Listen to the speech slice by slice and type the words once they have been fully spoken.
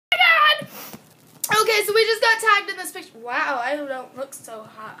Okay, so we just got tagged in this picture. Wow, I don't look so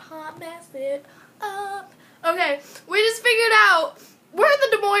hot. Hot mess it up. Okay, we just figured out we're in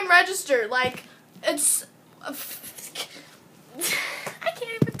the Des Moines Register. Like, it's... I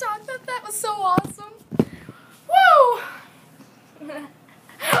can't even talk. That was so awesome. Woo!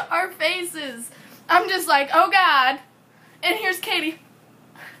 Our faces. I'm just like, oh God. And here's Katie.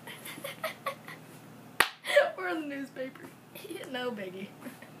 We're in the newspaper. No biggie.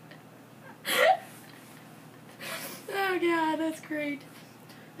 Oh God, that's great.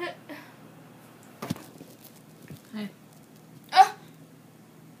 Hey.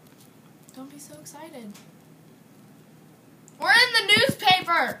 Don't be so excited. We're in the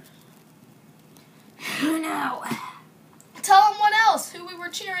newspaper. Who know? Tell them what else, who we were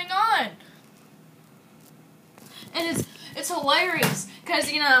cheering on. And it's hilarious because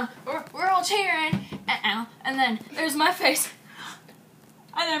we're all cheering, and then there's my face,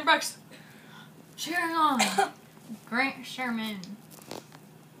 and then Brooks cheering on Grant Sherman.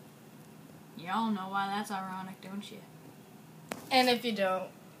 Y'all know why that's ironic, don't you? And if you don't,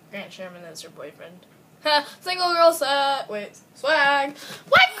 Grant Sherman is your boyfriend. Single girl swag. Wait, swag.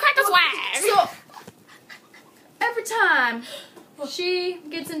 What? Crack a swag. So every time she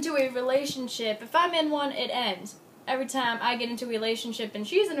gets into a relationship, if I'm in one, it ends. Every time I get into a relationship and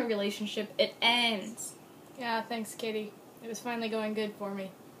she's in a relationship, it ends. Yeah, thanks, Katie. It was finally going good for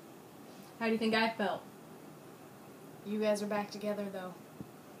me. How do you think I felt? You guys are back together, though.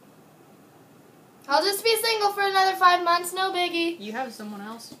 I'll just be single for another 5 months, no biggie. You have someone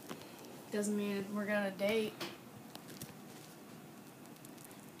else. Doesn't mean we're gonna date.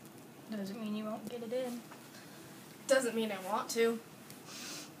 Doesn't mean you won't get it in. Doesn't mean I want to.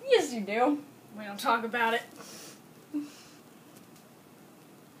 Yes, you do. We don't talk about it.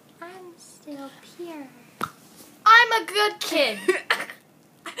 I'm still pure. I'm a good kid.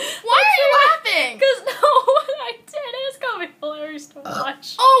 Why are you laughing? Because no, what I did is gonna be hilarious to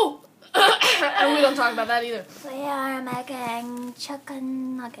watch. Oh! And we don't talk about that either. We are making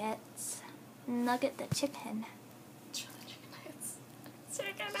chicken nuggets. Nugget the chicken. Chicken nuggets.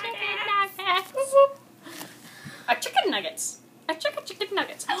 Chicken nuggets. Chicken nuggets. Chicken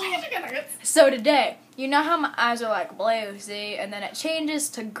nuggets. So today, you know how my eyes are like blue, see? And then it changes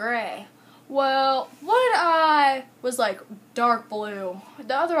to gray. Well, one eye was like dark blue.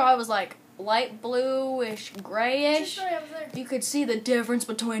 The other eye was like light bluish, grayish. You could see the difference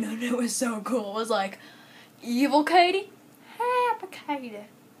between them. It was so cool. It was like, evil Katie, happy Katie.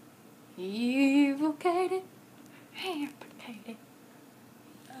 Evil Katie, happy Katie.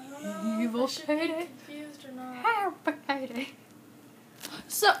 Evil Katie, Confused or not? happy Katie.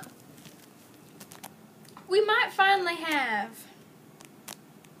 So, we might finally have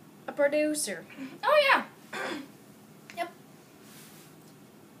a producer. Oh, yeah. Yep.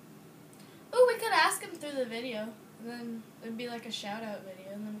 Oh, we could ask him through the video. And then it'd be like a shout-out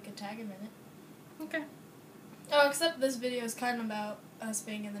video, and then we could tag him in it. Okay. Oh, except this video is kind of about us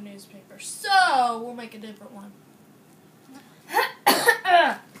being in the newspaper. So, we'll make a different one.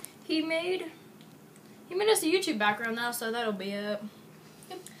 He made us a YouTube background now, so that'll be it.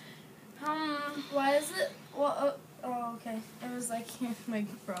 Yep. Why is it? Well, oh, okay. It was like my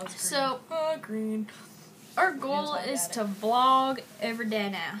brows green. So, green. our goal is to vlog every day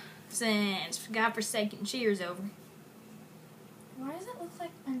now, since godforsaken cheer's over. Why does it look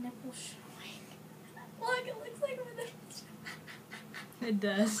like my nipple showing? Look, it looks like my nipple showing. It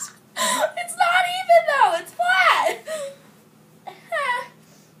does. It's not even though. It's flat.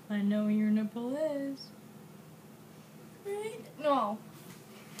 I know where your nipple is. Right? No.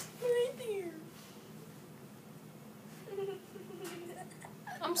 Right there.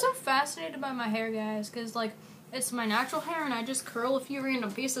 I'm so fascinated by my hair, guys, because, like, it's my natural hair, and I just curl a few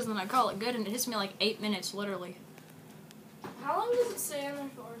random pieces, and I call it good, and it takes me, like, 8 minutes, literally. How long does it stay on there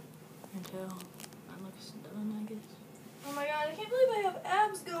for? Until I look done, I guess. Oh my god, I can't believe I have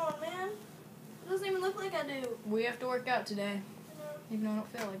abs going, man. It doesn't even look like I do. We have to work out today, You know? even though I don't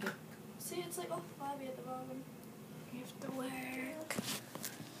feel like it. See, it's like all flabby at the bottom. We have to work.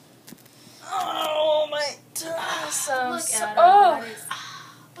 Oh, my tongue. Look So- at oh. our bodies.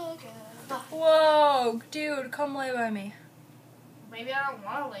 Okay. Whoa, dude, come lay by me. Maybe I don't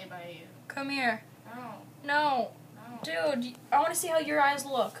want to lay by you. Come here. No. No. No. Dude, I want to see how your eyes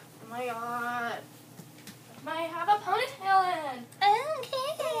look. Oh my god. I might have a ponytail in.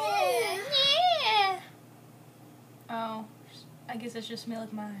 Okay. Yeah. Oh, I guess it's just me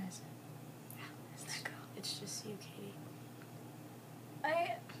with my eyes. It's just you, Katie.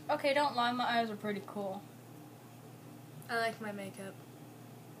 Okay, don't lie, my eyes are pretty cool. I like my makeup.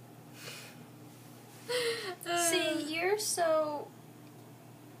 See, you're so...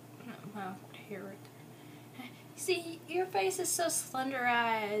 Wow, here, right there. See, your face is so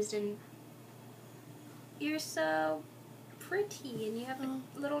slenderized and you're so pretty and you have a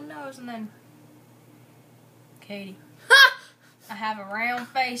little nose and then... Katie. I have a round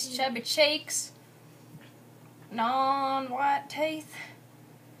face, chubby cheeks, non-white teeth,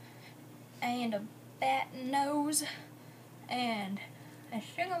 and a fat nose, and a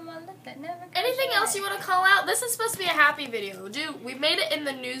sugar on my lip that never goes Anything away. else you want to call out? This is supposed to be a happy video. Dude, we made it in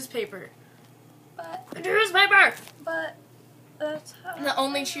the newspaper. But The newspaper! that's how... The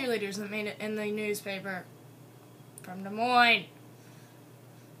only cheerleaders that made it in the newspaper. From Des Moines.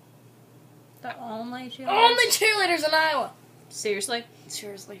 The only cheerleaders? Only cheerleaders in Iowa. Seriously?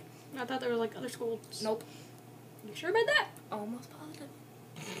 Seriously. I thought there were like other schools. Nope. You sure about that? Almost positive.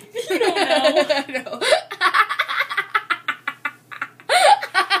 You don't know. I know.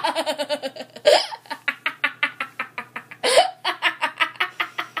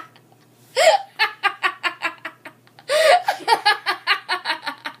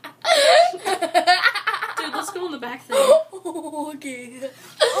 Dude, let's go in the back thing. Okay.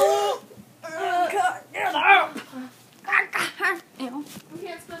 Get up! We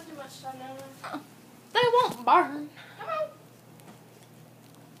can't spend too much time down there. They won't burn. Come on.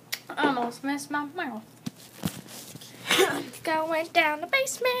 I almost missed my mouth. Going down the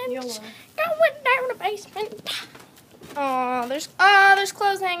basement. YOLO. Going down the basement. Oh, there's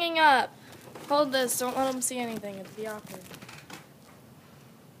clothes hanging up. Hold this. Don't let them see anything. It'd be awkward.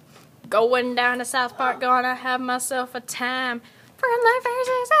 Going down to South Park, gonna have myself a time. Friendly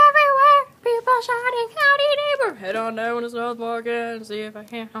faces everywhere, people shouting, howdy neighbor. Head on down to South Park and see if I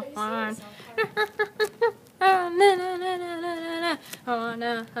can find. Oh, na, na, na, na, na, na. Oh,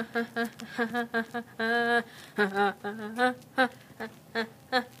 no.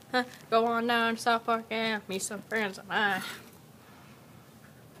 Go on down to South Park and meet some friends of mine.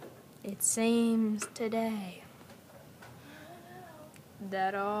 It seems today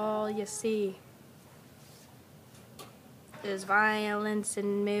that all you see is violence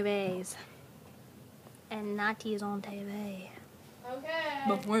in movies and naughties on TV. Okay.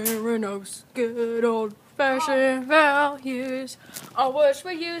 But wearing those good old-fashioned values, I wish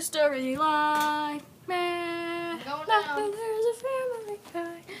we used to rely. Man, Go down. there's a family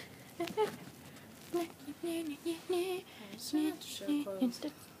guy.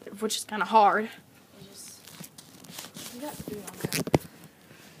 Which is kind of hard. You got food on that.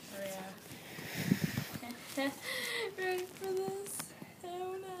 Oh, yeah. Ready for this?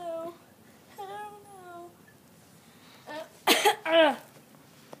 Oh, no. Oh, no.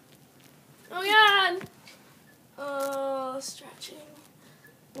 Oh, God. Oh, stretching.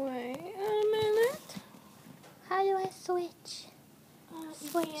 Wait a minute. How do I switch? You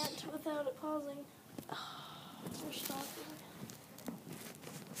can't without it pausing. Or stopping.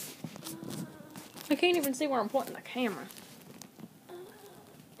 I can't even see where I'm pointing the camera.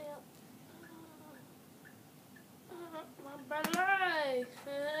 Yep. My life.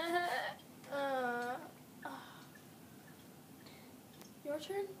 Your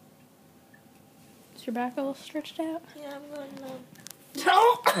turn? Is your back all stretched out? Yeah, I'm going no.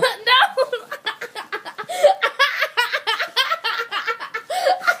 Don't! No!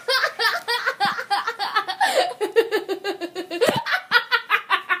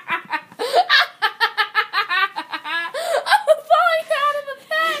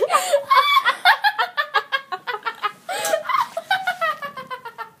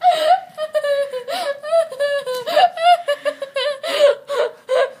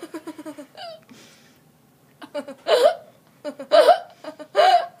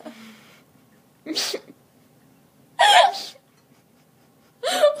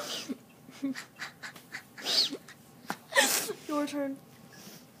 Your turn.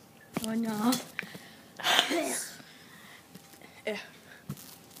 Oh no. Yeah.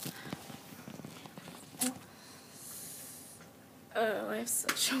 Oh, I have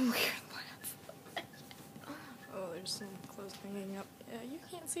such a weird laugh. Oh, there's some clothes hanging up. Yeah, you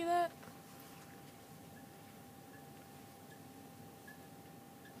can't see that.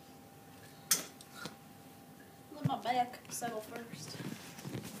 Let my back settle first.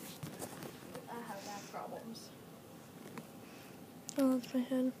 I have back problems. Oh, that's my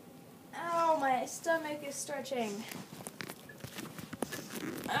head. Ow, my stomach is stretching.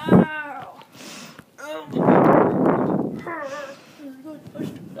 Ow. Oh, good. Push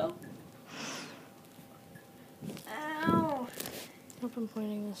it up. Ow. I hope I'm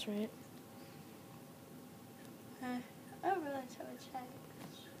pointing this right. I really have a check.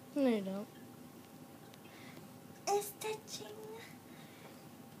 No, you don't. It's touching.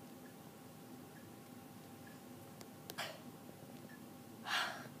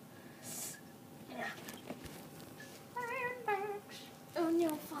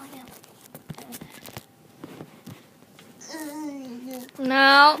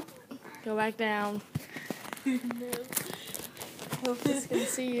 out. Go back down. Hope this can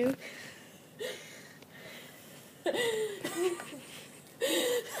see you.